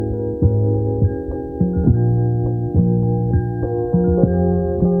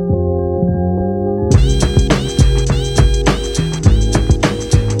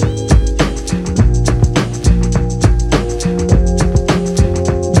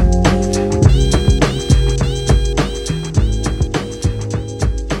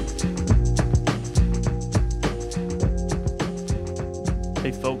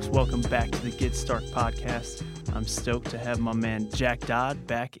stoked to have my man Jack Dodd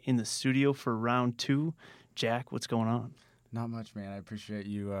back in the studio for round 2. Jack, what's going on? Not much, man. I appreciate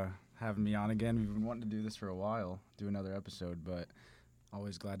you having me on again. We've been wanting to do this for a while, do another episode, but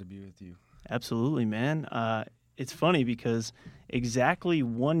always glad to be with you. Absolutely, man. It's funny because exactly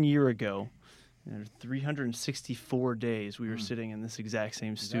 1 year ago, 364 days, we were sitting in this exact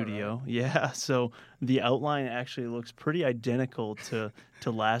same studio. Right? Yeah, so the outline actually looks pretty identical to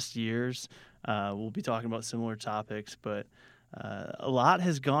last year's. We'll be talking about similar topics, but a lot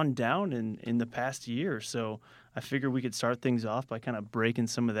has gone down in the past year. So I figured we could start things off by kind of breaking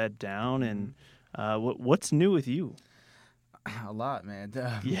some of that down. And what's new with you? A lot, man.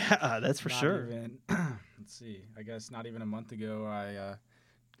 Yeah, that's for sure. Let's see. I guess not even a month ago, I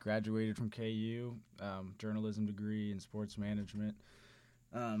graduated from KU, journalism degree in sports management.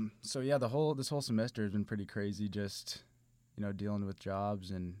 So yeah, this whole semester has been pretty crazy. Just dealing with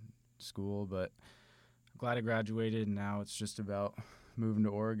jobs and school, but I'm glad I graduated, and now it's just about moving to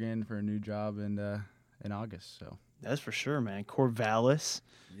Oregon for a new job in August. So that's for sure, man. Corvallis.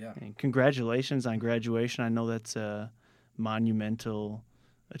 Yeah. And congratulations on graduation. I know that's a monumental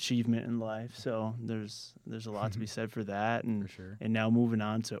achievement in life, so there's a lot to be said for that. And for sure. And now moving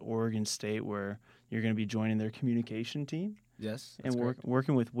on to Oregon State, where you're going to be joining their communication team. Yes, and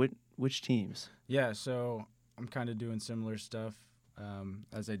working with which teams? Yeah, so I'm kind of doing similar stuff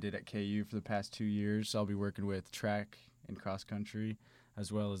as I did at KU for the past 2 years. I'll be working with track and cross country,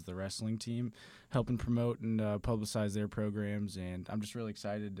 as well as the wrestling team, helping promote and publicize their programs. And I'm just really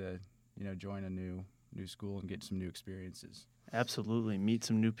excited to join a new school and get some new experiences. Absolutely. Meet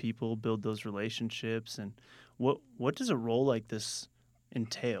some new people, build those relationships. And what does a role like this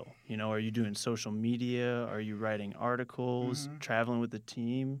entail? Are you doing social media? Are you writing articles, traveling with the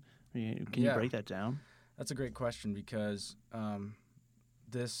team? Can you break that down? That's a great question because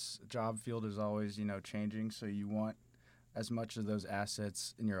this job field is always, changing. So you want as much of those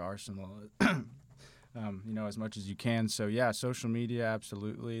assets in your arsenal, as much as you can. So yeah, social media,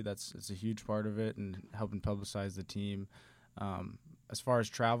 absolutely. It's a huge part of it, and helping publicize the team. As far as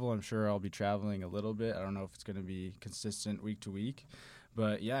travel, I'm sure I'll be traveling a little bit. I don't know if it's going to be consistent week to week,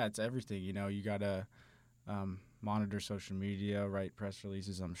 but yeah, it's everything. You got to monitor social media, write press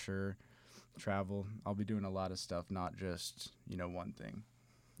releases, I'm sure, travel. I'll be doing a lot of stuff, not just, one thing.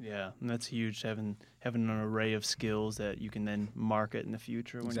 Yeah, and that's huge, having an array of skills that you can then market in the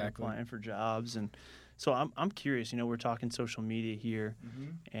future when you're applying for jobs. And so I'm curious, we're talking social media here,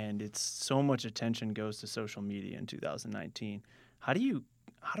 and it's so much attention goes to social media in 2019. How do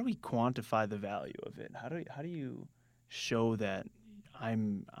we quantify the value of it? How do you show that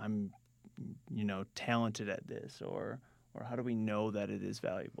I'm talented at this, or how do we know that it is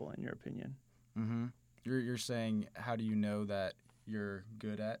valuable in your opinion? You're saying, how do you know that you're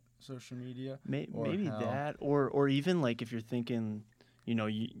good at social media? Maybe that, or even like if you're thinking,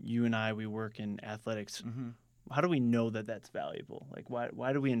 you and I, we work in athletics. How do we know that that's valuable? Like,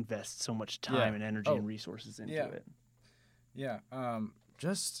 why do we invest so much time and energy and resources into it? Yeah,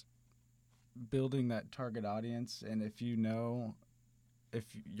 just building that target audience, and if your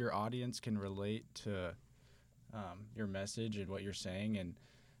audience can relate to your message and what you're saying, and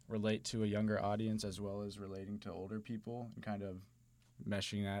relate to a younger audience as well as relating to older people, and kind of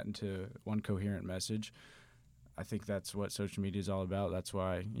meshing that into one coherent message, I think that's what social media is all about. That's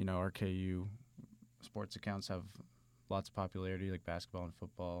why, our KU sports accounts have lots of popularity, like basketball and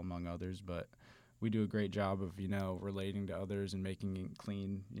football, among others. But we do a great job of, relating to others and making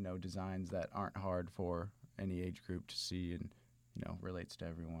clean, designs that aren't hard for any age group to see and, relates to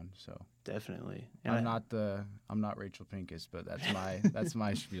everyone. So definitely. And I'm not Rachel Pincus, but that's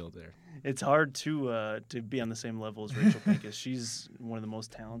my spiel there. It's hard to be on the same level as Rachel Pincus. She's one of the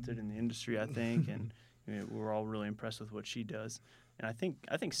most talented in the industry, I think, and we're all really impressed with what she does. And I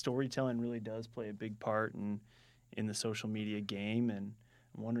think storytelling really does play a big part in the social media game. And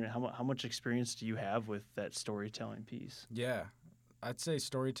I'm wondering how much experience do you have with that storytelling piece? Yeah, I'd say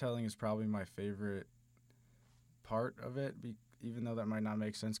storytelling is probably my favorite part of it, even though that might not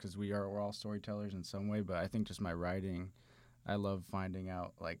make sense because we're all storytellers in some way. But I think just my writing, I love finding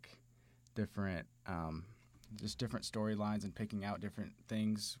out like different storylines and picking out different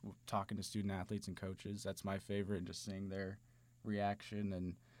things, talking to student athletes and coaches. That's my favorite, and just seeing their reaction,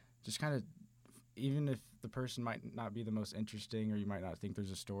 and just kind of, even if the person might not be the most interesting or you might not think there's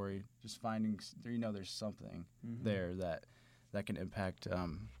a story, just finding there's something there that can impact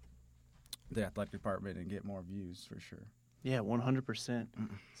the athletic department and get more views for sure. Yeah, 100%.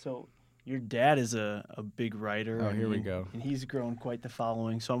 So your dad is a big writer. Oh, here we go. And he's grown quite the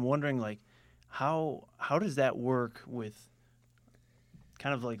following. So I'm wondering, like, how does that work with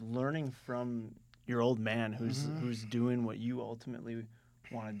kind of like learning from your old man who's doing what you ultimately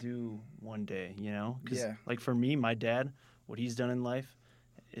want to do one day, you know? 'Cause, like for me, my dad, what he's done in life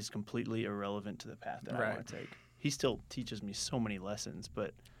is completely irrelevant to the path that I want to take. He still teaches me so many lessons,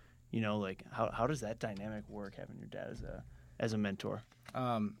 but you know, like how does that dynamic work, having your dad as a mentor?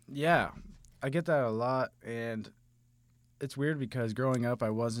 Yeah, I get that a lot, and it's weird because growing up, I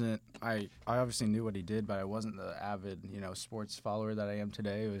obviously knew what he did, but I wasn't the avid, sports follower that I am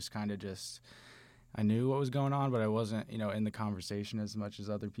today. It was kind of just, I knew what was going on, but I wasn't, in the conversation as much as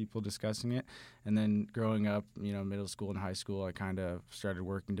other people discussing it. And then growing up, middle school and high school, I kind of started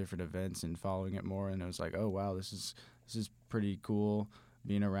working different events and following it more, and it was like, oh wow, this is pretty cool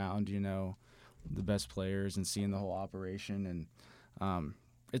being around, the best players and seeing the whole operation, and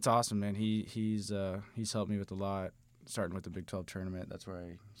it's awesome, man. He's helped me with a lot. Starting with the Big 12 tournament, that's where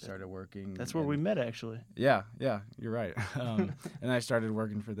I started working. That's where we met, actually. Yeah, you're right. And I started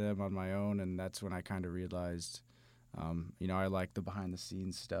working for them on my own, and that's when I kind of realized, I like the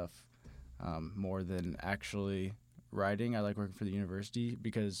behind-the-scenes stuff more than actually writing. I like working for the university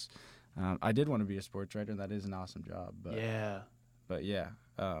because I did want to be a sports writer, and that is an awesome job. But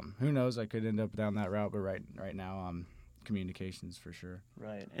who knows? I could end up down that route, but right now, communications for sure.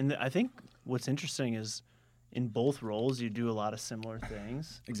 Right, and I think what's interesting is, in both roles, you do a lot of similar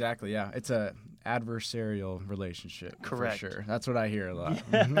things. Exactly, yeah. It's a adversarial relationship. Correct. For sure. That's what I hear a lot.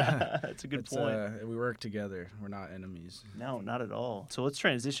 Yeah, that's a good point. We work together. We're not enemies. No, not at all. So let's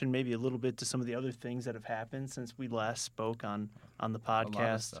transition maybe a little bit to some of the other things that have happened since we last spoke on the podcast. A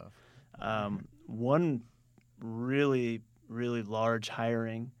lot of stuff. One really, really large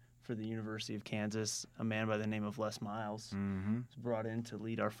hiring for the University of Kansas, a man by the name of Les Miles, was brought in to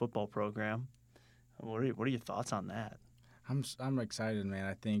lead our football program. What are your thoughts on that? I'm excited, man.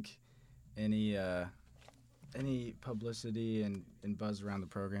 I think any publicity and buzz around the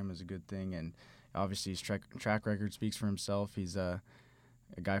program is a good thing, and obviously his track record speaks for himself. He's a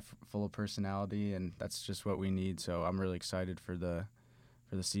guy full of personality, and that's just what we need. So I'm really excited for the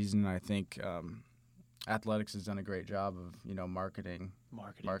season. I think athletics has done a great job of marketing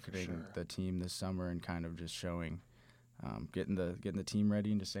the team this summer and kind of just showing. Getting the team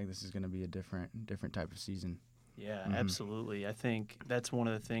ready and just saying this is going to be a different type of season. Yeah, absolutely. I think that's one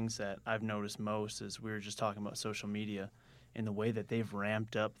of the things that I've noticed most is we were just talking about social media and the way that they've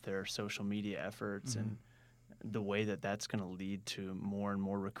ramped up their social media efforts and the way that that's going to lead to more and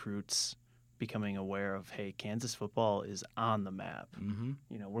more recruits becoming aware of, hey, Kansas football is on the map.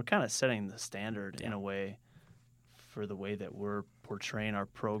 We're kind of setting the standard in a way for the way that we're portraying our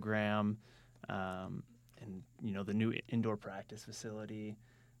program. And the new indoor practice facility.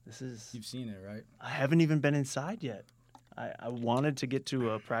 You've seen it, right? I haven't even been inside yet. I wanted to get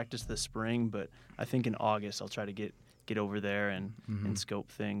to a practice this spring, but I think in August I'll try to get over there and scope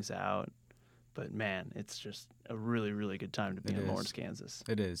things out. But man, it's just a really, really good time to be in Lawrence, Kansas.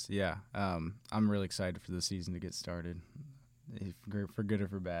 It is, yeah. I'm really excited for the season to get started. For good or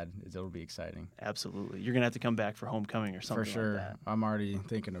for bad, it'll be exciting. Absolutely. You're gonna have to come back for homecoming or something. For sure. Like that. I'm already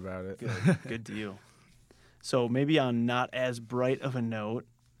thinking about it. Good deal. So maybe on not as bright of a note,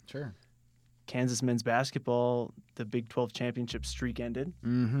 sure. Kansas men's basketball, the Big 12 championship streak ended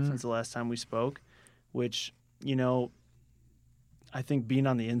since the last time we spoke, which, I think being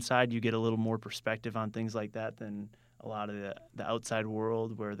on the inside, you get a little more perspective on things like that than a lot of the outside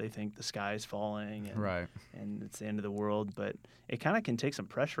world where they think the sky is falling and it's the end of the world. But it kind of can take some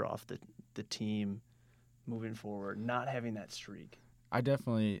pressure off the team moving forward, not having that streak. I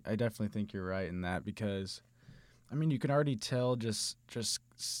definitely think you're right in that because – you can already tell just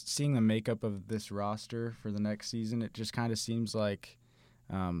seeing the makeup of this roster for the next season, it just kind of seems like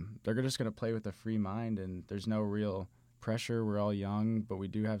they're just going to play with a free mind, and there's no real pressure. We're all young, but we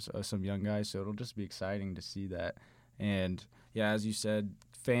do have some young guys, so it'll just be exciting to see that. And, yeah, as you said,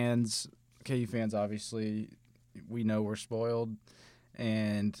 KU fans, obviously, we know we're spoiled,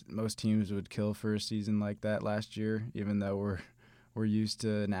 and most teams would kill for a season like that last year, even though we're used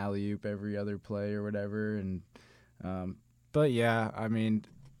to an alley-oop every other play or whatever, and but yeah,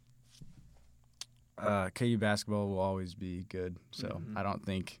 KU basketball will always be good, so I don't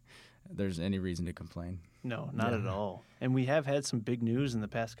think there's any reason to complain. No, not at all. And we have had some big news in the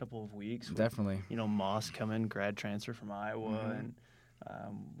past couple of weeks. Definitely. Moss coming, grad transfer from Iowa, and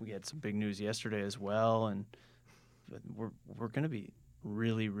we had some big news yesterday as well. And we're going to be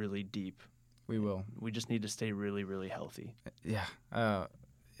really, really deep. We will. We just need to stay really, really healthy. Yeah.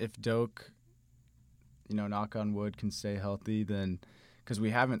 If Doak, knock on wood, can stay healthy, then because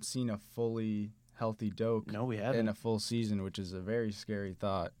we haven't seen a fully healthy Doak we haven't. in a full season, which is a very scary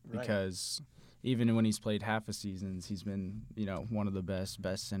thought because even when he's played half a season, he's been, one of the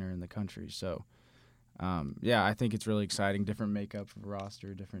best center in the country. So I think it's really exciting. Different makeup of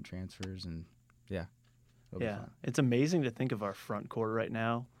roster, different transfers, and yeah. It's amazing to think of our front court right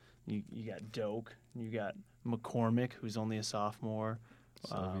now. You got Doak, you got McCormick, who's only a sophomore.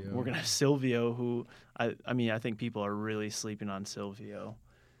 We're gonna have Silvio, who I think people are really sleeping on Silvio.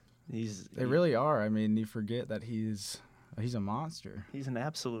 They really are. I mean, you forget that he's a monster. He's an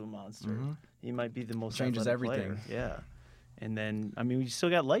absolute monster. Mm-hmm. He might be the most changes everything. Player. Yeah, and then we still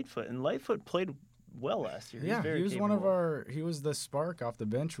got Lightfoot, and Lightfoot played well last year. Yeah, he was capable. He was the spark off the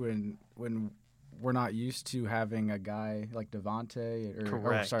bench when we're not used to having a guy like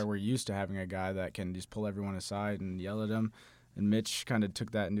Devontae. We're used to having a guy that can just pull everyone aside and yell at him. And Mitch kind of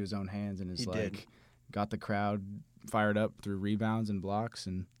took that into his own hands and got the crowd fired up through rebounds and blocks,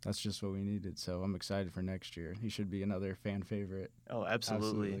 and that's just what we needed. So I'm excited for next year. He should be another fan favorite. Oh,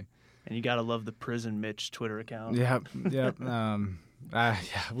 absolutely. And you got to love the Prison Mitch Twitter account. Yep.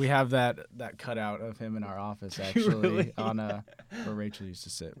 We have that cutout of him in our office, actually, really? on where Rachel used to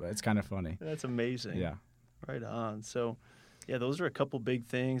sit, but it's kind of funny. That's amazing. Yeah. Right on. So, yeah, those are a couple big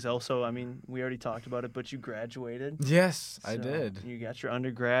things. Also, we already talked about it, but you graduated. Yes, I did. You got your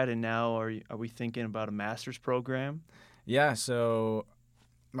undergrad, and now are we thinking about a master's program? Yeah, so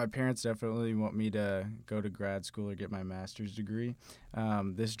my parents definitely want me to go to grad school or get my master's degree.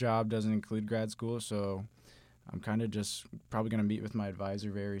 This job doesn't include grad school, so I'm kind of just probably going to meet with my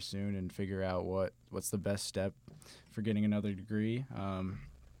advisor very soon and figure out what's the best step for getting another degree.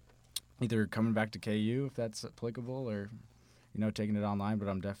 Either coming back to KU if that's applicable, or taking it online. But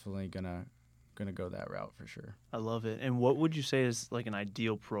I'm definitely gonna go that route for sure. I love it. And what would you say is like an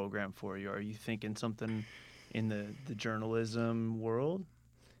ideal program for you? Are you thinking something in the journalism world?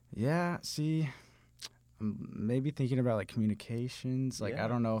 Yeah. See, I'm maybe thinking about like communications. I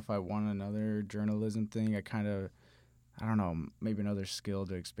don't know if I want another journalism thing. I don't know, maybe another skill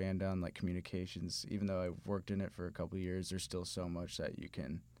to expand on, like communications. Even though I've worked in it for a couple of years, there's still so much that you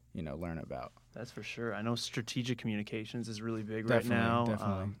can learn about. That's for sure. I know strategic communications is really big right now.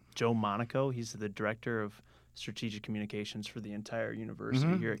 Definitely. Joe Monaco, he's the director of strategic communications for the entire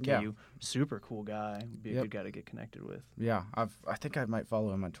university here at KU. Yeah. Super cool guy. Be a good guy to get connected with. Yeah, I think I might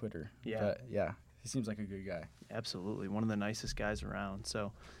follow him on Twitter. Yeah. But yeah, he seems like a good guy. Absolutely. One of the nicest guys around.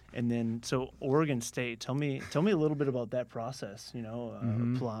 So Oregon State, tell me a little bit about that process,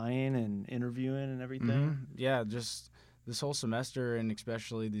 applying and interviewing and everything. Mm-hmm. Yeah, just this whole semester, and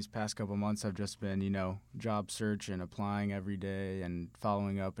especially these past couple months, have just been, job search and applying every day and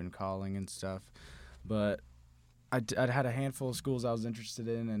following up and calling and stuff. But I'd had a handful of schools I was interested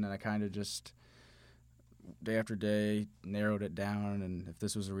in, and I kind of just day after day narrowed it down and if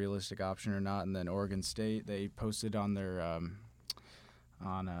this was a realistic option or not. And then Oregon State, they posted on their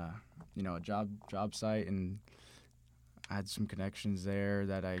a job site, and I had some connections there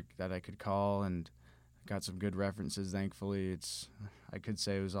that I could call and got some good references. Thankfully, I could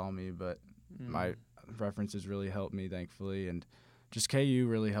say it was all me, but my references really helped me, thankfully, and just KU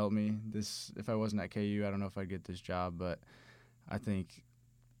really helped me. If I wasn't at KU, I don't know if I'd get this job, but I think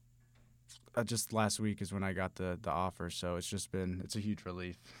just last week is when I got the offer, so it's a huge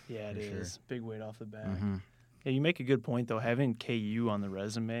relief. Yeah, it is. Sure. Big weight off the back. Mm-hmm. Yeah, you make a good point, though. Having KU on the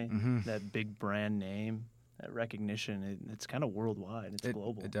resume, that big brand name, that recognition, it's kind of worldwide. It's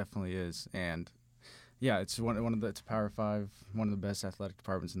global. It definitely is. And, yeah, it's it's Power 5, one of the best athletic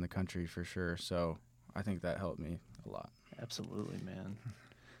departments in the country for sure. So I think that helped me a lot. Absolutely, man.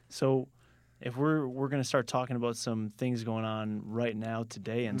 So if we're going to start talking about some things going on right now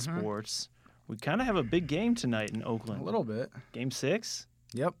today in sports, we kind of have a big game tonight in Oakland. A little bit. Game 6?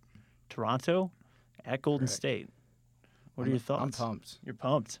 Yep. Toronto at Golden State. What are your thoughts? I'm pumped. You're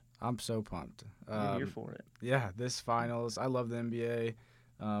pumped. I'm so pumped. I'm here for it. Yeah, this finals. I love the NBA,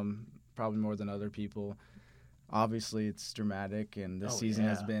 probably more than other people. Obviously, it's dramatic, and this season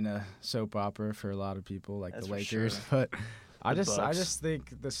has been a soap opera for a lot of people, like the Lakers. Sure. But I just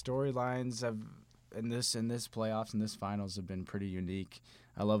think the storylines in this playoffs and this finals have been pretty unique.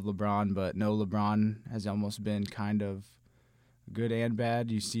 I love LeBron, but no LeBron has almost been kind of good and bad.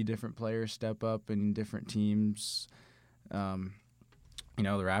 You see different players step up in different teams. The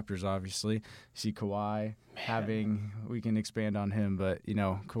Raptors, obviously. You see Kawhi we can expand on him, but,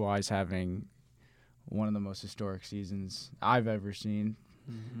 Kawhi's having one of the most historic seasons I've ever seen,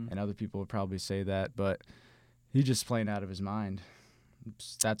 and other people would probably say that, but he's just playing out of his mind.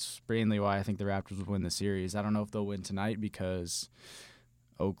 That's mainly why I think the Raptors will win the series. I don't know if they'll win tonight because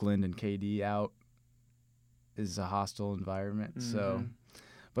Oakland and KD out is a hostile environment. So,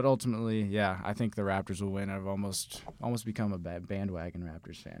 but ultimately, yeah, I think the Raptors will win. I've almost become a bandwagon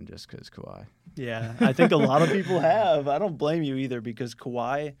Raptors fan just because Kawhi. Yeah, I think a lot of people have. I don't blame you either because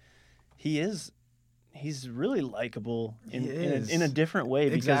Kawhi, he is he's really likable in a different way.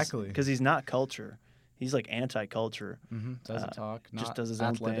 Exactly. Because he's not culture. He's like anti-culture. Doesn't talk. Just does his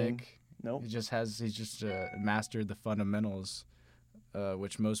athletic. own thing. Nope. He's just mastered the fundamentals,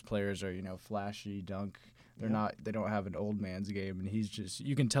 which most players are, flashy, dunk. They don't have an old man's game, and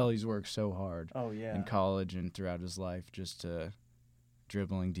you can tell he's worked so hard. Oh yeah. In college and throughout his life, just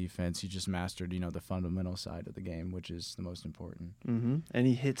dribbling, defense. He just mastered, the fundamental side of the game, which is the most important. And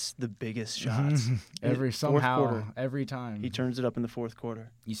he hits the biggest shots every time. He turns it up in the fourth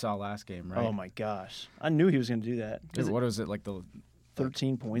quarter. You saw last game, right? Oh my gosh, I knew he was going to do that. Dude, what was it like? The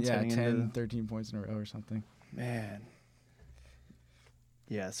 13 points. Yeah, 13 points in a row or something. Man.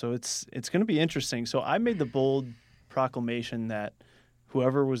 Yeah, so it's going to be interesting. So I made the bold proclamation that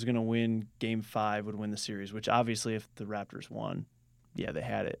whoever was going to win Game 5 would win the series, which obviously if the Raptors won, yeah, they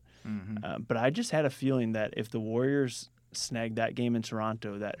had it. But I just had a feeling that if the Warriors snagged that game in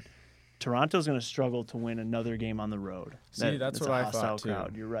Toronto, that Toronto's going to struggle to win another game on the road. That's what I thought too.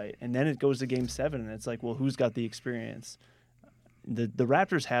 Crowd. You're right. And then it goes to Game 7, and it's like, well, who's got the experience? The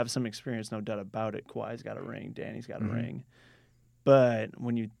Raptors have some experience, no doubt about it. Kawhi's got a ring. Danny's got a ring. But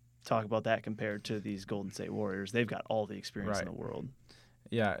when you talk about that compared to these Golden State Warriors, they've got all the experience in the world.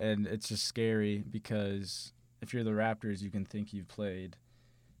 Yeah, and it's just scary because if you're the Raptors, you can think you've played.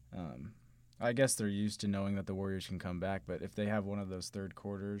 I guess they're used to knowing that the Warriors can come back, but if they have one of those third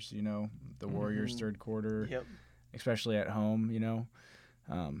quarters, the Warriors' third quarter, especially at home,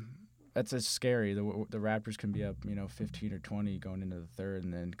 that's just scary. The Raptors can be up, 15 or 20 going into the third,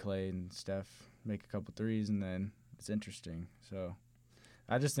 and then Clay and Steph make a couple threes, and then it's interesting. So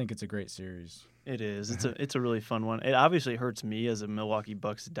I just think it's a great series. It is. It's a really fun one. It obviously hurts me as a Milwaukee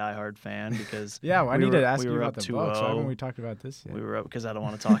Bucks diehard fan because yeah, I need to ask you about the Bucks. Why haven't we talked about this yet? We were up because I don't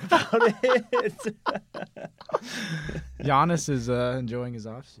want to talk about it. Giannis is enjoying his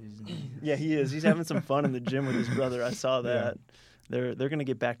offseason. Yeah, he is. He's having some fun in the gym with his brother. I saw that. Yeah. They're going to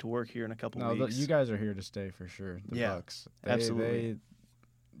get back to work here in a couple weeks. You guys are here to stay for sure. The Bucks. Absolutely.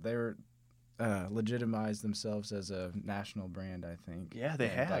 They're legitimized themselves as a national brand, I think. Yeah, they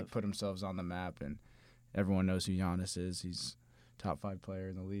have. Put themselves on the map, and everyone knows who Giannis is. He's top 5 player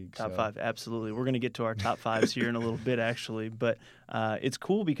in the league. Top 5, absolutely. We're going to get to our top 5s here in a little bit, actually. But it's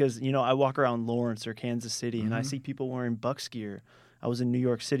cool because, I walk around Lawrence or Kansas City, and I see people wearing Bucks gear. I was in New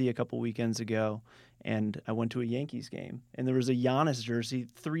York City a couple weekends ago, and I went to a Yankees game, and there was a Giannis jersey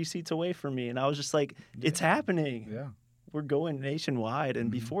 3 seats away from me, and I was just like, it's happening. Yeah. We're going nationwide. And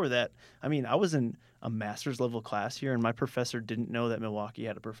before that, I was in a master's level class here, and my professor didn't know that Milwaukee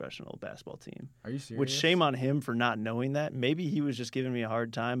had a professional basketball team. Are you serious? Which shame on him for not knowing that. Maybe he was just giving me a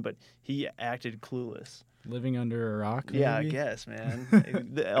hard time, but he acted clueless. Living under a rock, maybe? Yeah, I guess,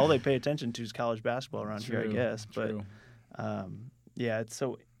 man. All they pay attention to is college basketball around here, I guess. True. But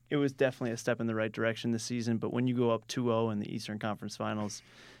it was definitely a step in the right direction this season. But when you go up 2-0 in the Eastern Conference Finals,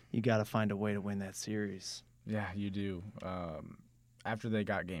 you got to find a way to win that series. Yeah, you do. After they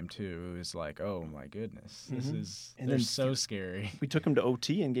got Game 2, it was like, oh my goodness, they're so scary. We took them to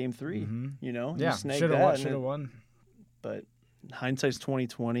OT in Game 3. Yeah, should have won. But hindsight's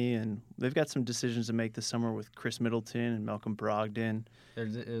 20/20, and they've got some decisions to make this summer with Chris Middleton and Malcolm Brogdon. Are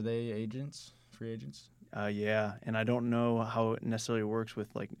they agents? Free agents? Yeah, and I don't know how it necessarily works with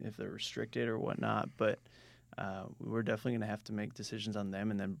if they're restricted or whatnot, but we're definitely going to have to make decisions on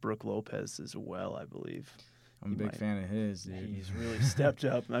them, and then Brook Lopez as well, I believe. I'm a big fan of his, dude. He's really stepped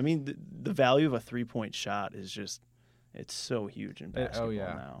up. The value of a 3-point shot is just, it's so huge in basketball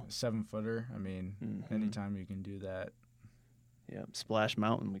now. 7-footer. Anytime you can do that. Yeah, Splash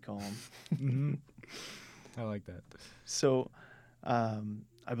Mountain, we call him. I like that. So, I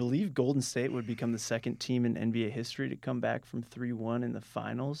believe Golden State would become the second team in NBA history to come back from 3-1 in the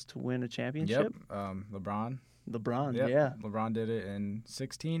finals to win a championship. Yep, LeBron. LeBron, yeah. LeBron did it in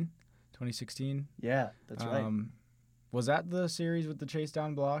 2016. Yeah, that's right. Was that the series with the chase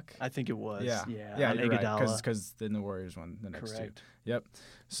down block? I think it was. Yeah, you're right, because then the Warriors won the next two. Yep.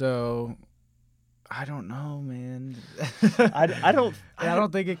 So I don't know, man. I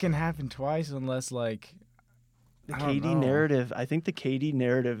don't think it can happen twice unless the KD narrative. I think the KD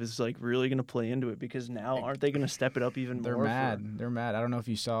narrative is really going to play into it because now aren't they going to step it up even more? They're mad. I don't know if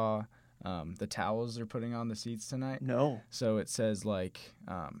you saw the towels they're putting on the seats tonight. No. So it says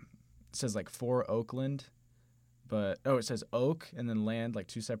for Oakland, but it says Oak and then land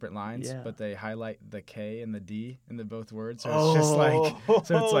 2 separate lines. Yeah. But they highlight the K and the D in both words. So it's just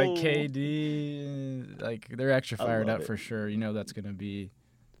KD. They're extra fired up for sure. That's going to be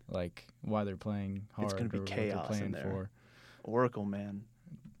why they're playing hard. It's going to be chaos in there. For. Oracle, man,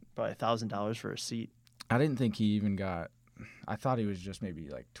 probably $1,000 for a seat. I didn't think he even got I thought he was just maybe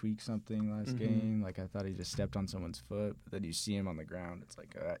like tweak something last game. Like I thought he just stepped on someone's foot, but then you see him on the ground. It's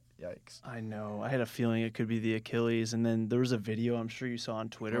like, yikes. I know. I had a feeling it could be the Achilles, and then there was a video I'm sure you saw on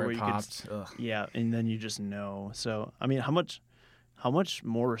Twitter where you popped. could, yeah, and then you just know. So I mean, how much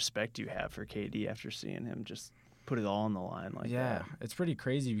more respect do you have for KD after seeing him just put it all on the line like that? Yeah, it's pretty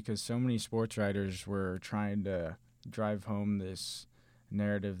crazy because so many sports writers were trying to drive home this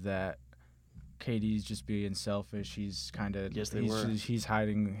narrative that KD's just being selfish. He's kind of he's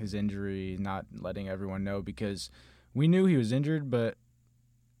hiding his injury, not letting everyone know, because we knew he was injured, but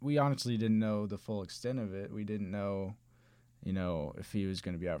we honestly didn't know the full extent of it. We didn't know, if he was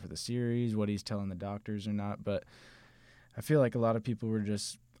going to be out for the series, what he's telling the doctors or not. But I feel like a lot of people were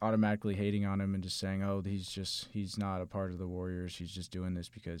just automatically hating on him and just saying, oh, he's not a part of the Warriors. He's just doing this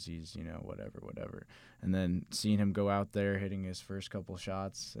because he's, whatever. And then seeing him go out there, hitting his first couple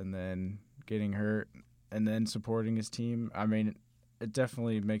shots and then getting hurt and then supporting his team, I mean, it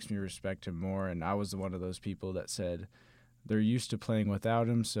definitely makes me respect him more. And I was one of those people that said they're used to playing without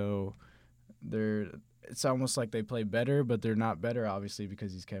him, so it's almost like they play better, but they're not better, obviously,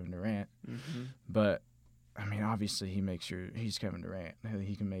 because he's Kevin Durant. Mm-hmm. But I mean, obviously, he's Kevin Durant.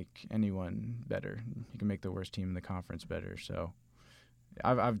 He can make anyone better. He can make the worst team in the conference better. So,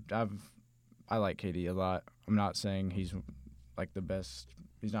 I like KD a lot. I'm not saying he's like the best.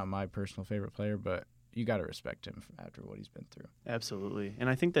 He's not my personal favorite player, but you got to respect him after what he's been through. Absolutely, and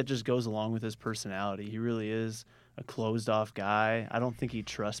I think that just goes along with his personality. He really is a closed-off guy. I don't think he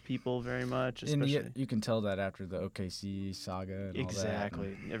trusts people very much. Especially, and you can tell that after the OKC saga and exactly.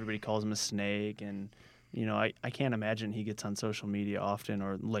 all that. Everybody calls him a snake, and I can't imagine he gets on social media often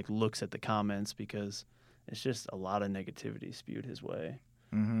or like looks at the comments, because it's just a lot of negativity spewed his way.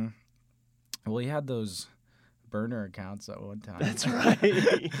 Mm-hmm. Well, he had those burner accounts at one time. That's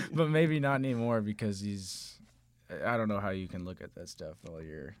right. But maybe not anymore, because I don't know how you can look at that stuff while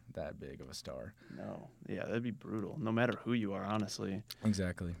you're that big of a star. No. Yeah, that'd be brutal, no matter who you are, honestly.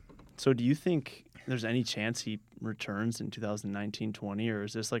 Exactly. So do you think there's any chance he returns in 2019-20, or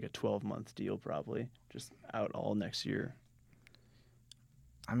is this like a 12-month deal probably, just out all next year?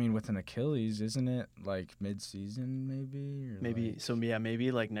 I mean, with an Achilles, isn't it like mid-season maybe?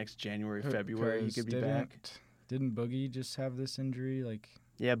 Maybe like next January, February he could be back. Didn't Boogie just have this injury?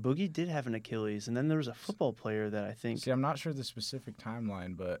 Yeah, Boogie did have an Achilles, and then there was a football player that I think... See, I'm not sure the specific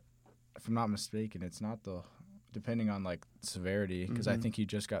timeline, but if I'm not mistaken, it's not depending on, severity, because I think he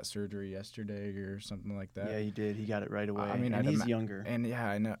just got surgery yesterday or something like that. Yeah, he did. He got it right away. And he's younger. And, yeah,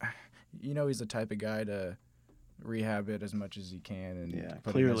 I know. He's the type of guy to rehab it as much as he can and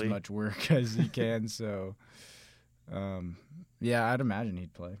put in as much work as he can. So, I'd imagine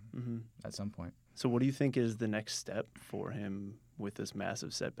he'd play at some point. So what do you think is the next step for him with this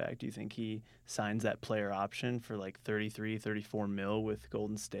massive setback? Do you think he signs that player option for 33, 34 mil with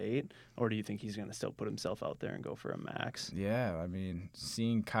Golden State? Or do you think he's going to still put himself out there and go for a max? Yeah, I mean,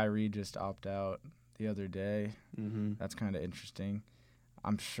 seeing Kyrie just opt out the other day, that's kind of interesting.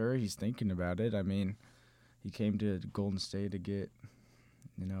 I'm sure he's thinking about it. I mean, he came to Golden State to get,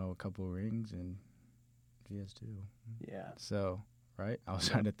 a couple of rings, and he has two. Yeah. So... right? I was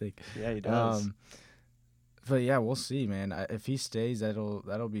trying to think. Yeah, he does. But yeah, we'll see, man. If he stays,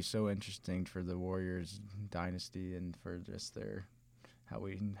 that'll be so interesting for the Warriors dynasty and for just how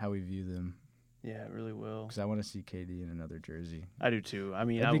we view them. Yeah, it really will. Because I want to see KD in another jersey. I do too. I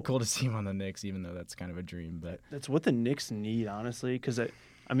mean, it'd be cool to see him on the Knicks, even though that's kind of a dream. But that's what the Knicks need, honestly. Because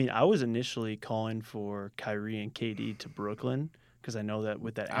I was initially calling for Kyrie and KD to Brooklyn, because I know that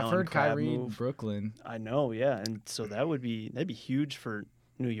with that I've Allen heard Crabbe Kyrie move, in Brooklyn. I know, yeah, and so that'd be huge for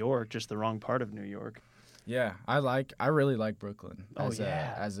New York, just the wrong part of New York. Yeah, I really like Brooklyn as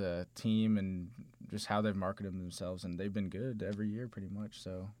as a team, and just how they've marketed themselves, and they've been good every year pretty much.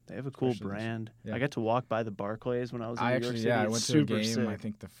 So they have a cool brand. Yeah. I got to walk by the Barclays when I was in New York City. I went to a game. Sick. I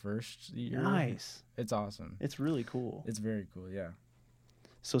think the first year. Nice. It's awesome. It's really cool. It's very cool. Yeah.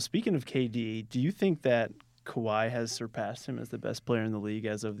 So speaking of KD, do you think that Kawhi has surpassed him as the best player in the league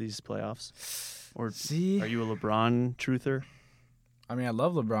as of these playoffs? Or are you a LeBron truther? I mean, I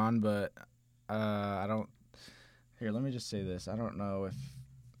love LeBron, but I don't. Here, let me just say this. I don't know if.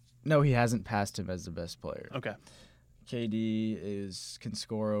 No, he hasn't passed him as the best player. Okay. KD can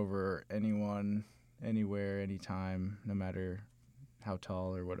score over anyone, anywhere, anytime, no matter how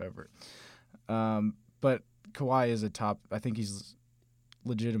tall or whatever. But Kawhi is a top. I think he's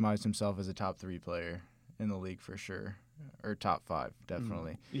legitimized himself as a top 3 player in the league for sure, or top 5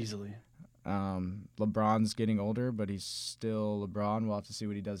 definitely. Easily. LeBron's getting older, but he's still LeBron. We'll have to see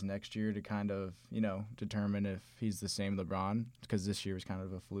what he does next year to kind of, determine if he's the same LeBron, because this year was kind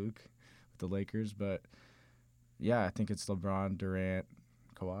of a fluke with the Lakers. But, yeah, I think it's LeBron, Durant,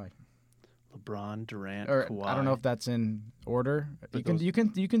 Kawhi. LeBron, Durant, or Kawhi. I don't know if that's in order. But You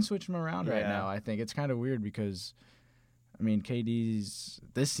can switch them around right Yeah. now. I think it's kind of weird because, I mean, KD's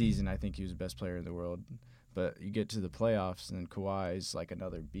this season. I think he was the best player in the world. But you get to the playoffs and Kawhi's like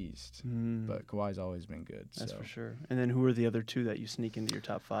another beast. But Kawhi's always been good. That's so. for sure. And then who are the other two that you sneak into your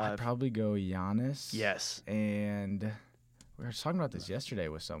top five? I'd probably go Giannis. Yes. And we were talking about this yesterday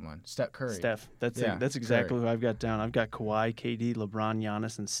with someone. Steph Curry. Steph. That's Yeah, that's exactly Curry. who I've got down. I've got Kawhi, KD, LeBron,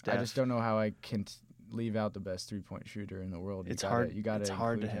 Giannis, and Steph. I just don't know how I can leave out the best three-point shooter in the world. It's hard. You gotta it's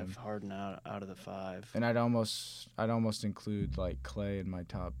hard to include him. have Harden out of the five. And I'd almost include like Clay in my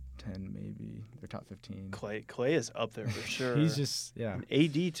top 10 maybe, or top 15. Clay is up there for sure. He's just And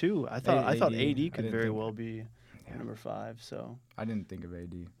AD too. I thought AD could didn't very think- well be number 5. So I didn't think of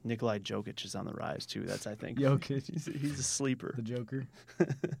AD. Nikolai Jokic is on the rise too. That's I think Jokic. he's a sleeper. The Joker.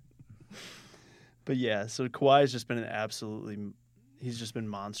 But yeah, so Kawhi's just been he's just been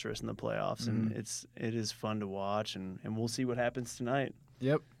monstrous in the playoffs, and it is fun to watch, and we'll see what happens tonight.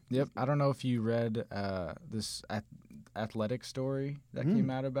 Yep. I don't know if you read this athletic story that came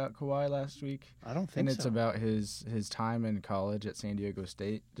out about Kawhi last week. I don't think And so. it's about his time in college at San Diego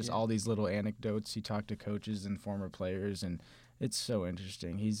State. Just all these little anecdotes. He talked to coaches and former players, and it's so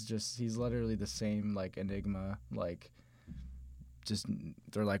interesting. He's literally the same like enigma. Like, just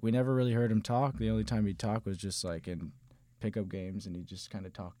they're like, we never really heard him talk. The only time he'd talk was just like in pickup games, and he just kind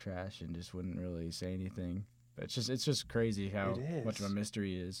of talk trash and just wouldn't really say anything. But it's just crazy how much of a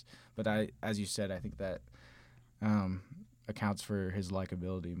mystery he is. But as you said, I think that accounts for his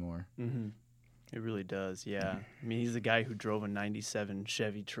likability more. Mm-hmm. It really does, yeah. I mean, he's the guy who drove a 97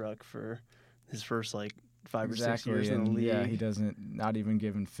 Chevy truck for his first, 5 or 6 years in the league. Yeah, he not even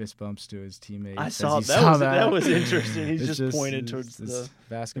giving fist bumps to his teammates. I saw that. That was interesting. He's just pointed towards the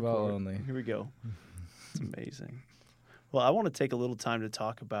basketball the only. Here we go. It's amazing. Well, I want to take a little time to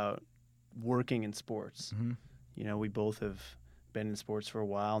talk about working in sports. Mm-hmm. You know, we both have been in sports for a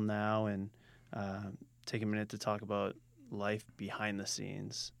while now, and take a minute to talk about life behind the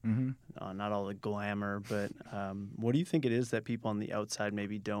scenes. Mm-hmm. Not all the glamour, but what do you think it is that people on the outside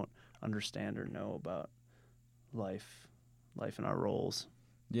maybe don't understand or know about life in our roles?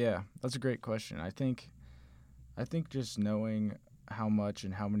 Yeah, that's a great question. I think just knowing how much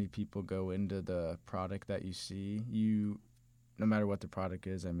and how many people go into the product that you see, no matter what the product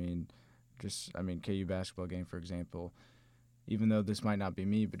is. KU basketball game, for example, even though this might not be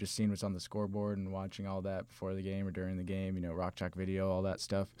me, but just seeing what's on the scoreboard and watching all that before the game or during the game, Rock Chalk Video, all that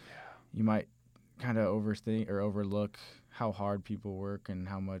stuff, you might kind of overthink or overlook how hard people work and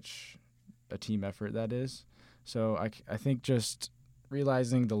how much a team effort that is. So I think just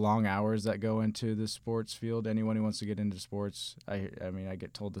realizing the long hours that go into the sports field, anyone who wants to get into sports, I mean, I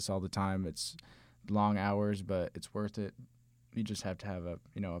get told this all the time, it's long hours, but it's worth it. You just have to have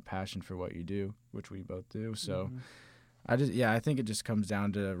a passion for what you do, which we both do. So I think it just comes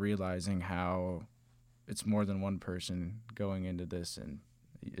down to realizing how it's more than one person going into this, and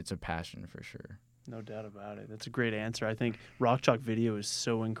it's a passion for sure. No doubt about it. That's a great answer. I think Rock Chalk Video is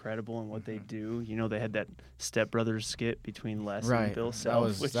so incredible in what they do. They had that Step Brothers skit between Les and Bill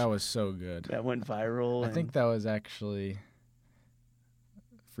Self. That was so good. That went viral. I think that was actually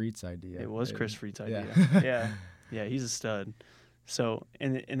Freet's idea. It was Chris Freet's idea. Yeah. Yeah, he's a stud. So,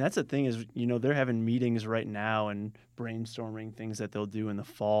 and that's the thing is, they're having meetings right now and brainstorming things that they'll do in the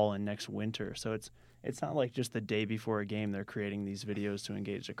fall and next winter. So it's not like just the day before a game they're creating these videos to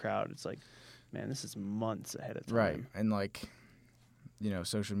engage the crowd. It's like, man, this is months ahead of time. Right. And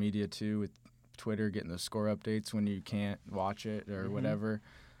social media too, with Twitter getting the score updates when you can't watch it or whatever,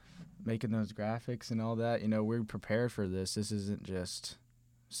 making those graphics and all that. We're prepared for this. This isn't just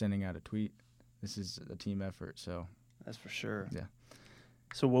sending out a tweet. This is a team effort, so. That's for sure. Yeah.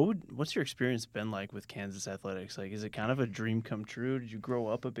 So what's your experience been like with Kansas athletics? Is it kind of a dream come true? Did you grow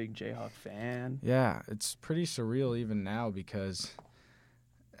up a big Jayhawk fan? Yeah, it's pretty surreal even now because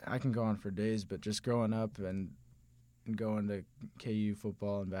I can go on for days, but just growing up and going to KU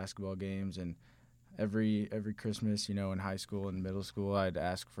football and basketball games, and every Christmas, in high school and middle school, I'd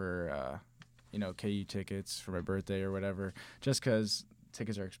ask for KU tickets for my birthday or whatever, just because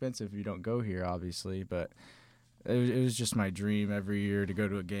tickets are expensive if you don't go here, obviously. But it was just my dream every year to go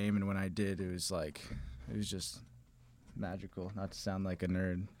to a game, and when I did, it was just magical. Not to sound like a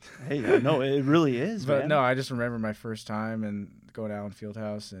nerd. Hey, no, it really is. But man. no, I just remember my first time and going to Allen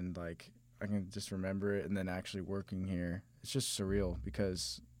Fieldhouse, and I can just remember it, and then actually working here. It's just surreal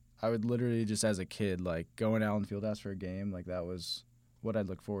because I would literally just as a kid going to Allen Fieldhouse for a game, that was what I'd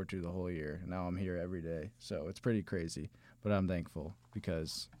look forward to the whole year. And now I'm here every day, so it's pretty crazy. But I'm thankful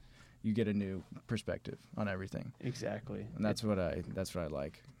because, you get a new perspective on everything. Exactly. And that's what I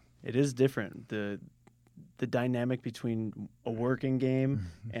like. It is different. The dynamic between a working game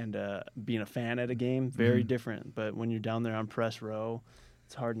and being a fan at a game, very different. But when you're down there on press row,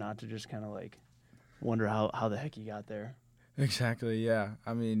 it's hard not to just kind of like wonder how the heck you got there. Exactly, yeah.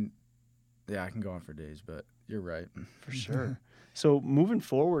 I mean, yeah, I can go on for days, but you're right. For sure. So moving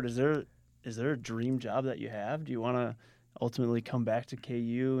forward, is there a dream job that you have? Do you want to ultimately come back to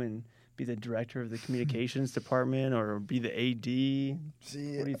KU and be the director of the communications department or be the AD?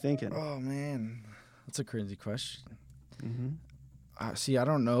 What are you thinking? Oh, man. That's a crazy question. Mm-hmm. I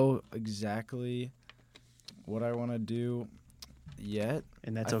don't know exactly what I want to do yet.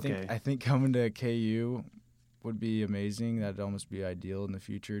 And that's okay. I think coming to KU would be amazing. That'd almost be ideal in the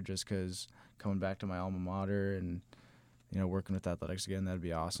future just because coming back to my alma mater and, working with athletics again, that'd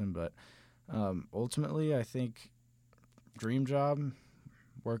be awesome. But ultimately, I think dream job,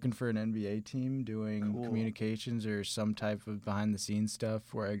 working for an NBA team, doing communications or some type of behind-the-scenes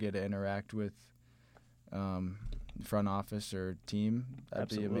stuff where I get to interact with front office or team.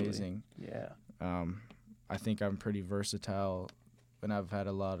 That'd be amazing. Yeah. I think I'm pretty versatile, and I've had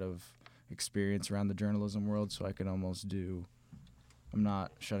a lot of experience around the journalism world, so I can almost I'm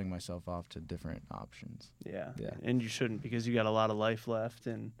not shutting myself off to different options. Yeah. And you shouldn't, because you got a lot of life left.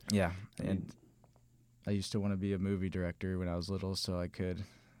 And I used to want to be a movie director when I was little, so I could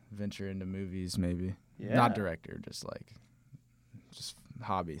venture into movies maybe. Yeah. Not director, just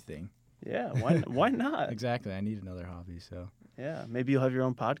hobby thing. Yeah, why not? Exactly. I need another hobby, so. Yeah, maybe you'll have your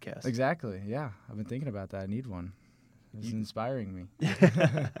own podcast. Exactly, yeah. I've been thinking about that. I need one. It's inspiring me.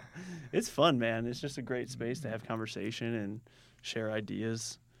 It's fun, man. It's just a great space to have conversation and share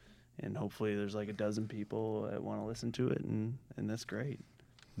ideas. And hopefully there's like a dozen people that want to listen to it, and that's great.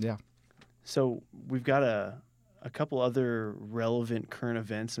 Yeah. So we've got a couple other relevant current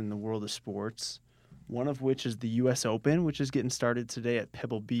events in the world of sports. One of which is the U.S. Open, which is getting started today at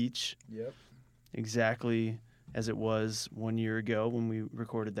Pebble Beach. Yep. Exactly as it was 1 year ago when we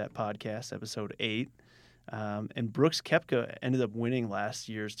recorded that podcast, episode 8. And Brooks Koepka ended up winning last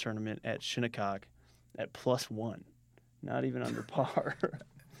year's tournament at Shinnecock at +1. Not even under par.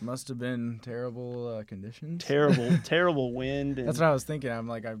 Must have been terrible conditions. Terrible wind. That's what I was thinking. I'm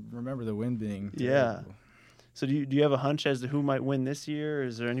like, I remember the wind being terrible. Yeah. So do you have a hunch as to who might win this year?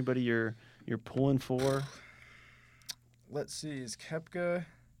 Is there anybody you're pulling for? Let's see. Is Koepka?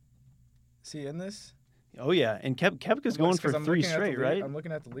 Is he in this? Oh yeah, and Koepka's going for 3 straight, right? I'm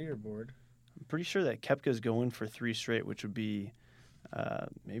looking at the leaderboard. I'm pretty sure that Koepka's going for 3 straight, which would be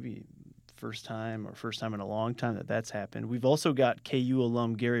maybe first time in a long time that's happened. We've also got KU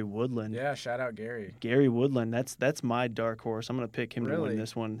alum Gary Woodland. Yeah, shout out Gary. Gary Woodland. That's my dark horse. I'm going to pick him to win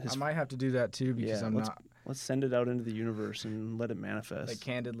this one. I might have to do that too because Let's send it out into the universe and let it manifest. Like,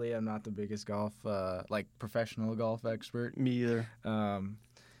 candidly, I'm not the biggest professional golf expert. Me either.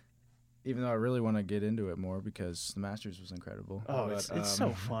 Even though I really want to get into it more because the Masters was incredible. Oh, it's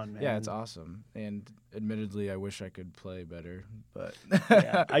so fun, man. Yeah, it's awesome. And admittedly, I wish I could play better. But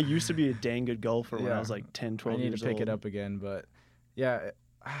yeah, I used to be a dang good golfer when I was like 10, 12 years old. I need to pick it up again. But, yeah,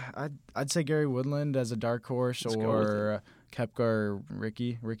 I'd say Gary Woodland as a dark horse or Koepka or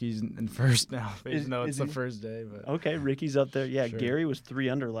Ricky. Ricky's in first now, even though it's the first day. But okay, Ricky's up there. Yeah, sure. Gary was 3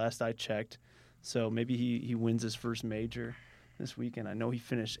 under last I checked. So maybe he wins his first major this weekend. I know he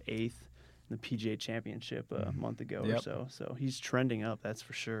finished 8th in the PGA Championship a month ago or so. So he's trending up, that's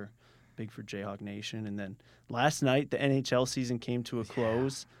for sure. Big for Jayhawk Nation. And then last night, the NHL season came to a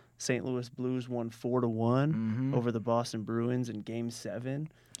close. St. Louis Blues won 4-1 over the Boston Bruins in Game 7.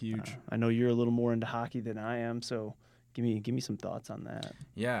 Huge. I know you're a little more into hockey than I am, so give me some thoughts on that.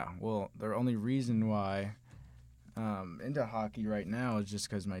 Yeah, well, the only reason why into hockey right now is just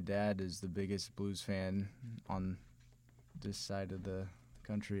because my dad is the biggest Blues fan on this side of the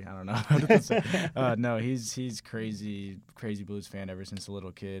country. I don't know how to say. No, he's crazy Blues fan ever since a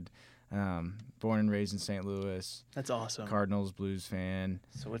little kid. Born and raised in St. Louis. That's awesome. Cardinals Blues fan.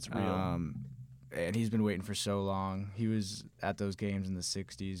 So it's real. And he's been waiting for so long. He was at those games in the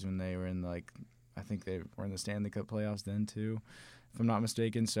 60s when they were in I think they were in the Stanley Cup playoffs then too, if I'm not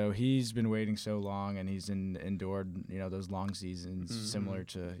mistaken. So he's been waiting so long, and he's endured those long seasons, similar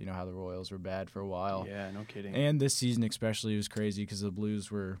to how the Royals were bad for a while. Yeah, no kidding. And this season especially was crazy because the Blues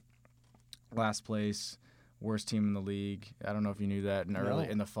were last place, worst team in the league. I don't know if you knew that. Early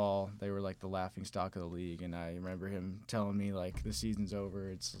in the fall, they were like the laughing stock of the league, and I remember him telling me like the season's over.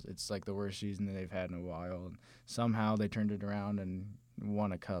 It's like the worst season that they've had in a while, and somehow they turned it around and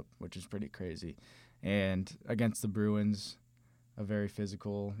won a cup, which is pretty crazy. And against the Bruins, a very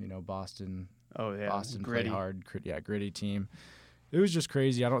physical, Boston. Oh yeah, Boston gritty. played hard, gritty team. it was just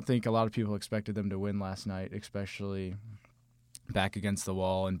crazy. I don't think a lot of people expected them to win last night, especially back against the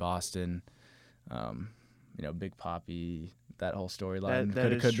wall in Boston. Big Papi, that whole storyline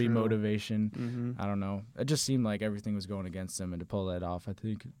could be motivation. Mm-hmm. I don't know. It just seemed like everything was going against them, and to pull that off, I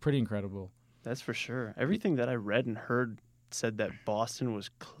think, pretty incredible. That's for sure. Everything that I read and heard said that Boston was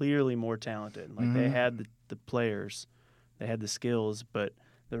clearly more talented. Like they had the players, they had the skills, but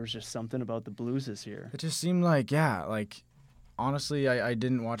there was just something about the Blues this year. It just seemed like, honestly, I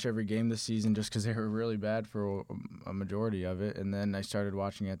didn't watch every game this season just because they were really bad for a majority of it. And then I started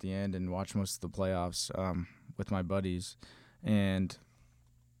watching at the end and watched most of the playoffs with my buddies. And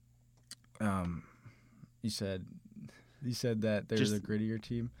you said that they were the grittier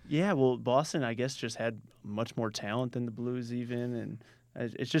team? Yeah, well, Boston, I guess, just had much more talent than the Blues even. And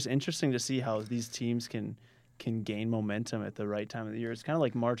it's just interesting to see how these teams can gain momentum at the right time of the year. It's kind of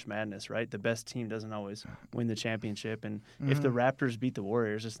like March Madness, right? The best team doesn't always win the championship. And if the Raptors beat the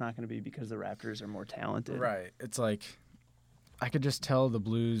Warriors, it's not going to be because the Raptors are more talented. Right. It's like I could just tell the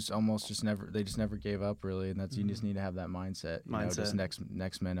Blues almost just never gave up, really. And that's you just need to have that mindset. Just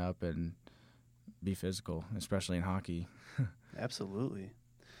next men up and be physical, especially in hockey. Absolutely.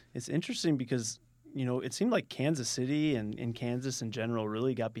 It's interesting because it seemed like Kansas City and Kansas in general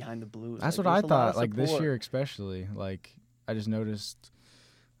really got behind the Blues. That's what I thought. Like this year especially, like I just noticed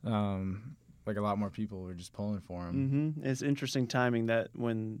like a lot more people were just pulling for him. Mm-hmm. It's interesting timing that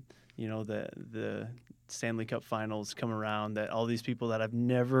when the Stanley Cup Finals come around, that all these people that I've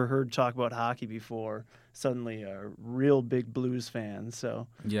never heard talk about hockey before suddenly are real big Blues fans. So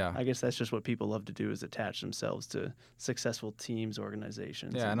yeah, I guess that's just what people love to do, is attach themselves to successful teams,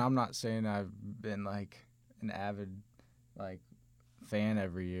 organizations. Yeah, and I'm not saying I've been like an avid like fan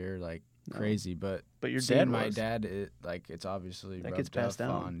every year, like crazy, but your seeing dad my was. dad, it's obviously That rubbed gets passed off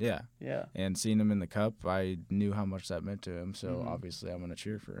down. on. Yeah, and seeing him in the cup, I knew how much that meant to him. So obviously, I'm gonna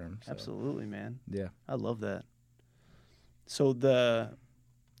cheer for him. So. Absolutely, man. Yeah, I love that. So the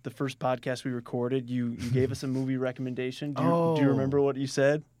first podcast we recorded, you gave us a movie recommendation. Do you remember what you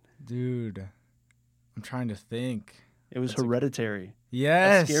said? Dude, I'm trying to think. It was Hereditary.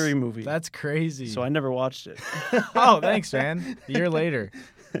 Yes. A scary movie. That's crazy. So I never watched it. Oh, thanks, man. A year later.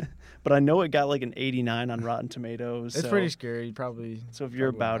 But I know it got like an 89 on Rotten Tomatoes. It's pretty scary. Probably. So if you're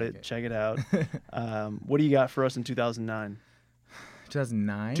about it, check it out. What do you got for us in 2009?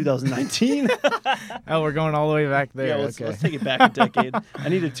 2009? 2019? Oh, we're going all the way back there. Yeah, let's take it back a decade. I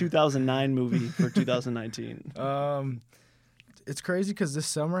need a 2009 movie for 2019. It's crazy because this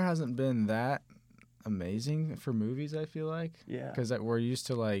summer hasn't been that amazing for movies, I feel like. Yeah. Because we're used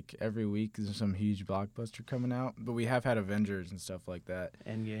to like every week there's some huge blockbuster coming out, but we have had Avengers and stuff like that.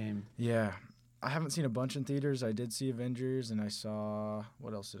 Endgame. Yeah. I haven't seen a bunch in theaters. I did see Avengers, and I saw,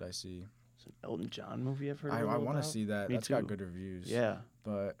 what else did I see? It's an Elton John movie I've heard I want to see that. Me That's too. got good reviews. Yeah.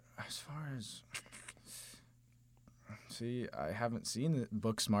 But as far as... See, I haven't seen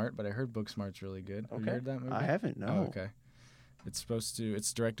Booksmart, but I heard Booksmart's really good. Okay. Have you heard that movie? I haven't, no. Oh, okay.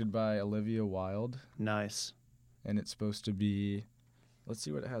 It's directed by Olivia Wilde. Nice. And it's supposed to be, let's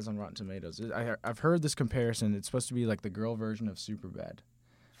see what it has on Rotten Tomatoes. I've heard this comparison. It's supposed to be like the girl version of Superbad.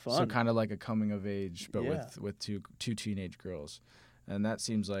 Fun. So kind of like a coming of age, but with two teenage girls. And that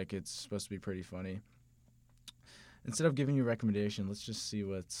seems like it's supposed to be pretty funny. Instead of giving you a recommendation, let's just see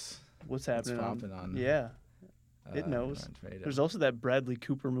what's happening popping on. Yeah. It knows. There's also that Bradley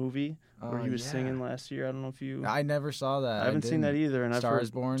Cooper movie where he was singing last year. I don't know if you... I never saw that. I haven't seen that either. And Star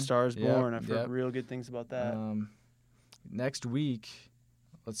is Born. Stars Born. I've heard real good things about that. Next week,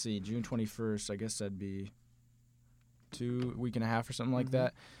 let's see, June 21st, I guess that'd be 2 week and a half or something like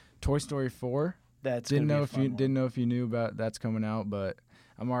that. Toy Story 4. Didn't know if you knew about that's coming out, but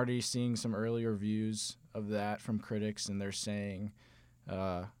I'm already seeing some early reviews of that from critics, and they're saying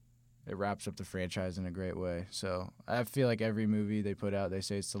it wraps up the franchise in a great way. So I feel like every movie they put out, they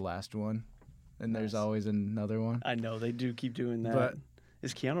say it's the last one, and there's always another one. I know they do keep doing that. But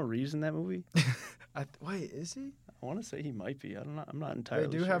is Keanu Reeves in that movie? Wait, is he? I want to say he might be. I'm not entirely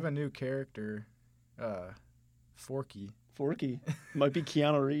sure. They do have a new character, Forky. Forky might be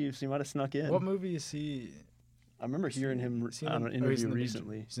Keanu Reeves. He might have snuck in. What movie is he? I remember hearing him on an interview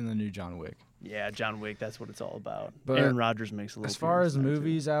recently. He's in the new John Wick. Yeah, John Wick. That's what it's all about. But Aaron Rodgers makes a little. As far as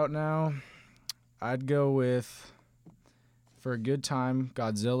movies out now, I'd go with, for a good time,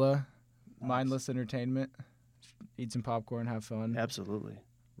 Godzilla, mindless entertainment, eat some popcorn, have fun. Absolutely.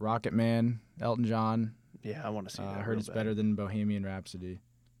 Rocket Man, Elton John. Yeah, I want to see that. I heard it's better than Bohemian Rhapsody.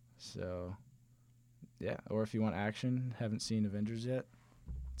 So, yeah. Or if you want action, haven't seen Avengers yet.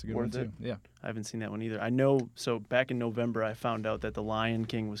 It's a good one, too. Yeah. I haven't seen that one either. I know, so back in November, I found out that The Lion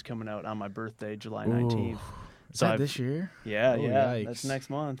King was coming out on my birthday, July 19th. Is that this year? Yeah, oh, yeah. Yikes. That's next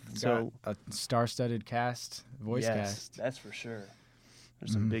month. So a star-studded cast, voice cast. That's for sure.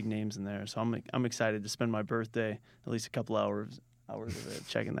 There's some big names in there, so I'm excited to spend my birthday at least a couple hours of it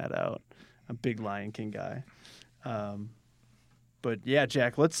checking that out. I'm a big Lion King guy. But yeah,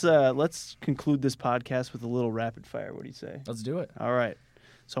 Jack, let's conclude this podcast with a little rapid fire. What do you say? Let's do it. All right.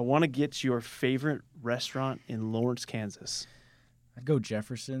 So I want to get your favorite restaurant in Lawrence, Kansas. I'd go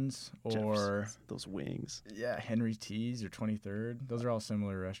Jefferson's or those wings. Yeah, Henry T's or 23rd. Those are all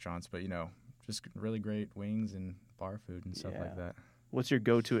similar restaurants, but just really great wings and bar food and stuff like that. What's your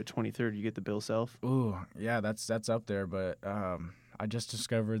go-to at 23rd? You get the Bill Self? Ooh, yeah, that's up there. But I just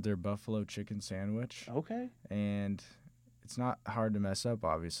discovered their buffalo chicken sandwich. Okay. And it's not hard to mess up,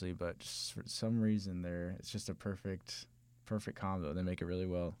 obviously, but just for some reason it's just a perfect combo. They make it really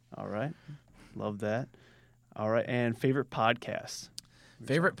well. All right. Love that. All right. And favorite podcast?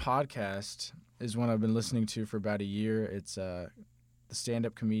 Favorite podcast is one I've been listening to for about a year. It's the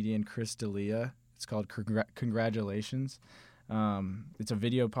stand-up comedian Chris D'Elia. It's called Congratulations. It's a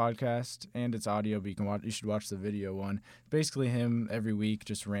video podcast and it's audio, but you should watch the video one. Basically him every week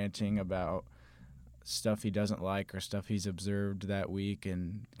just ranting about stuff he doesn't like or stuff he's observed that week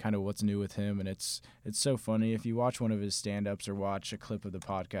and kind of what's new with him. And it's so funny. If you watch one of his stand-ups or watch a clip of the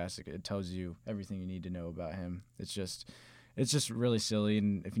podcast, it tells you everything you need to know about him. It's just really silly.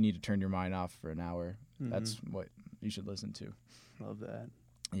 And if you need to turn your mind off for an hour, that's what you should listen to. Love that.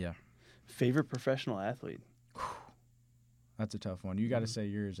 Yeah. Favorite professional athlete? That's a tough one. You got to say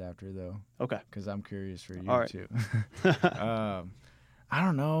yours after, though. Okay. Because I'm curious for you, all right. too. I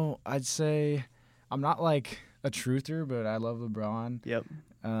don't know. I'd say I'm not like a truther, but I love LeBron. Yep.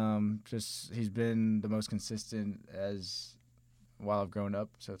 Just he's been the most consistent while I've grown up,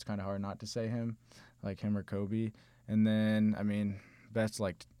 so it's kind of hard not to say him, like him or Kobe. And then, best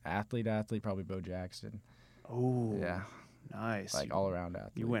like athlete, probably Bo Jackson. Oh. Yeah. Nice. Like all-around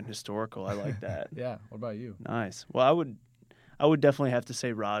athlete. You went historical. I like that. Yeah. What about you? Nice. Well, I would definitely have to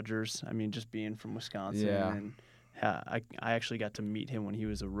say Rodgers. Just being from Wisconsin. Yeah. And I actually got to meet him when he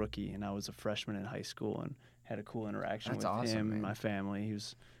was a rookie, and I was a freshman in high school, and had a cool interaction with him man. and my family. He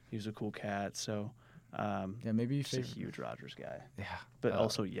was a cool cat. So, maybe he's a huge Rodgers guy. Yeah. But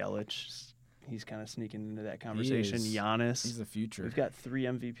also Yelich. He's kind of sneaking into that conversation. Giannis. He's the future. We've got 3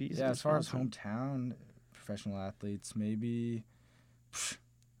 MVPs. Yeah, as far as hometown professional athletes, maybe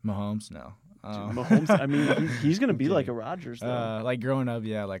Mahomes. No. Mahomes. He's going to be like a Rodgers, though. Like growing up,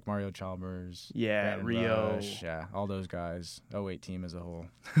 yeah, like Mario Chalmers. Yeah, Brandon Rio. Rush, yeah, all those guys. 08 team as a whole.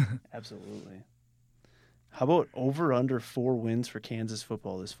 Absolutely. How about over/under 4 wins for Kansas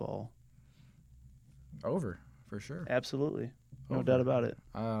football this fall? Over, for sure. Absolutely. No doubt about it.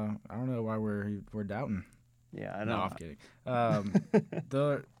 I don't know why we're doubting. Yeah, I know. No, I'm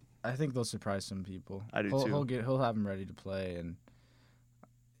kidding. I think they'll surprise some people. I do too. He'll have them ready to play, and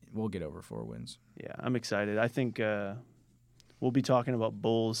we'll get over 4 wins. Yeah, I'm excited. I think we'll be talking about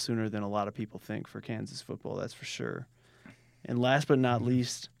bowls sooner than a lot of people think for Kansas football. That's for sure. And last but not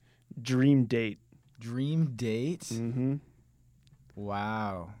least, dream date. Dream date? Mm-hmm.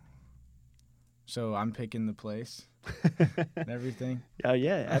 Wow. So I'm picking the place and everything.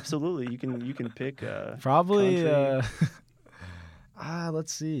 Yeah, absolutely. You can pick probably.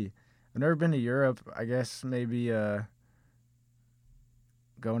 Let's see. I've never been to Europe. I guess maybe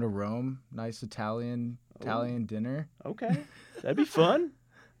going to Rome. Nice Italian dinner. Okay, that'd be fun.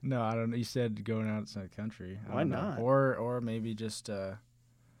 No, I don't know. You said going outside the country. Why not? Or maybe just a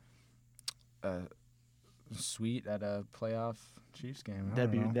suite at a playoff Chiefs game.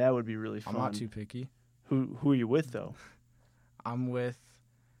 That would be really fun. I'm not too picky. Who are you with though? I'm with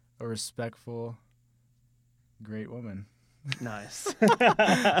a respectful, great woman. Nice.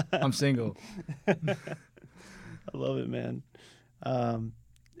 I'm single. I love it, man.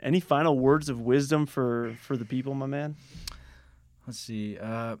 Any final words of wisdom for the people, my man? Let's see.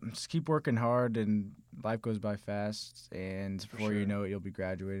 Just keep working hard, and life goes by fast. And before you know it, you'll be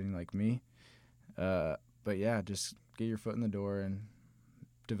graduating like me. But yeah, just get your foot in the door and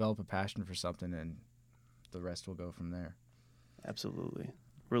develop a passion for something, and the rest will go from there. Absolutely.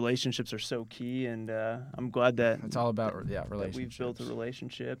 Relationships are so key, and I'm glad that it's all about relationships. That we've built a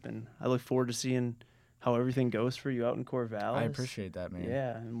relationship, and I look forward to seeing how everything goes for you out in Corvallis. I appreciate that, man.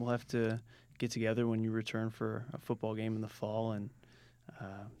 Yeah, and we'll have to get together when you return for a football game in the fall, and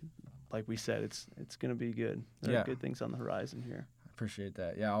like we said, it's going to be good. There are good things on the horizon here. I appreciate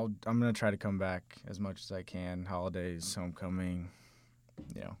that. Yeah, I'm going to try to come back as much as I can. Holidays, homecoming,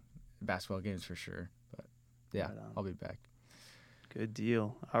 basketball games for sure. But yeah, right, I'll be back. Good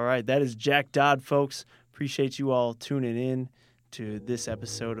deal. All right, that is Jack Dodd, folks. Appreciate you all tuning in to this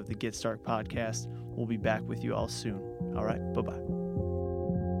episode of the Get Start podcast. We'll be back with you all soon. All right, bye-bye.